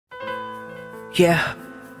Yeah,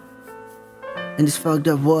 in this fucked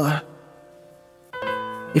up world,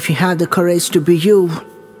 if you have the courage to be you,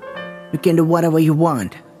 you can do whatever you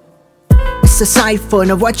want. It's a cipher,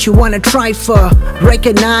 know what you wanna try for.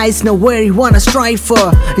 Recognize, know where you wanna strive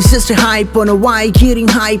for. It's just a hyper, know why you're getting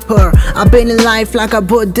hyper. I've been in life like a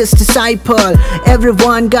Buddhist disciple.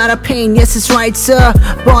 Everyone got a pain, yes it's right sir.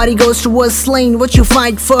 Body goes towards lane, what you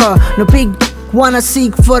fight for. No big wanna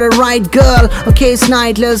seek for the right girl. Okay, it's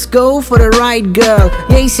night, let's go for the right girl.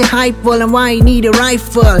 Yeah, it's a hype world and why you need a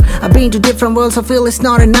rifle. I've been to different worlds, I feel it's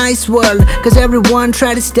not a nice world. Cause everyone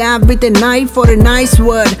try to stab with a knife for a nice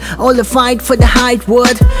word. All the fight for the height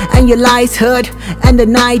word. And your lies hurt, and the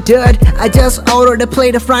night dirt. I just ordered a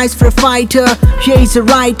plate of fries for a fighter. Yeah, he's a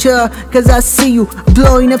writer. Cause I see you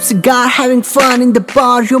blowing up cigar, having fun in the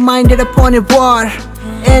bar. You're minded upon a war.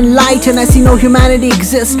 Enlightened, I see no humanity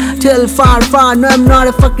exists till far, far. No, I'm not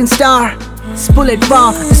a fucking star. It's bullet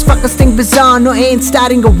bar. This fuckers think bizarre. No, I ain't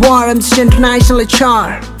starting a war. I'm just international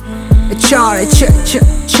char. A char.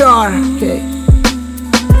 Okay.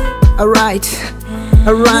 Alright.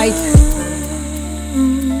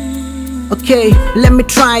 Okay, let me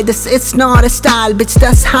try this, it's not a style, bitch,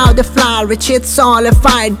 that's how they fly, rich, it's all a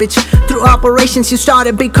fight, bitch. Through operations, you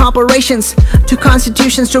started big corporations. To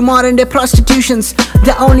constitutions, to modern day prostitutions.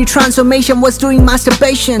 The only transformation was doing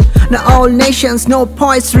masturbation. Now all nations, no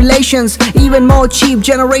poised relations. Even more cheap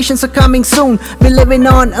generations are coming soon. Be living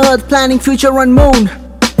on earth, planning future on moon.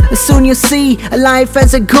 Soon you see a life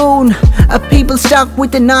as a goon. A people stuck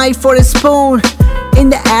with a knife or a spoon in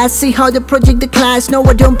the ass, see how they project the class. No,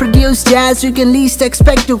 I don't produce jazz, you can least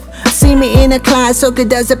expect to see me in a class. Okay,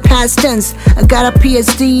 that's a past tense. I got a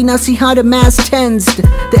PhD, now see how the mass tensed.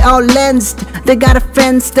 They all lensed, they got a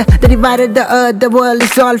fenced. They divided the earth, the world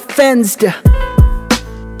is all fenced.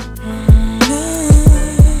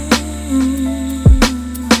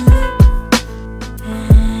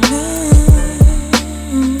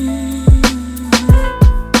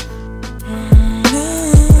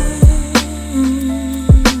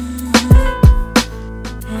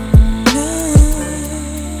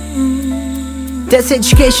 This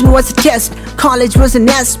education was a test, college was a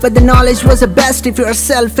nest, but the knowledge was the best. If you're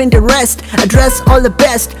self-interest, address all the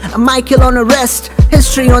best. A Michael on arrest,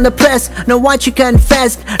 history on the press. Know what you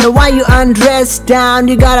confessed, know why you undressed down.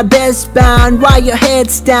 You got a best bound, why your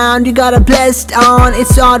head's down. You got a blessed on,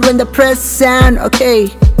 it's odd when the press sound. Okay.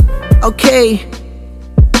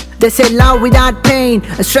 They said love without pain,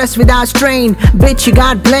 stress without strain. Bitch, you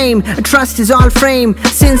got blame, trust is all frame.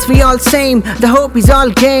 Since we all same, the hope is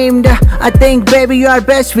all gamed. I think baby you are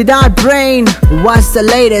best without brain. What's the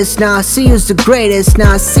latest? Now see who's the greatest.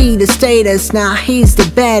 Now see the status. Now he's the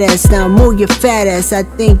baddest. Now move your fattest. I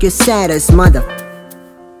think you're saddest, mother.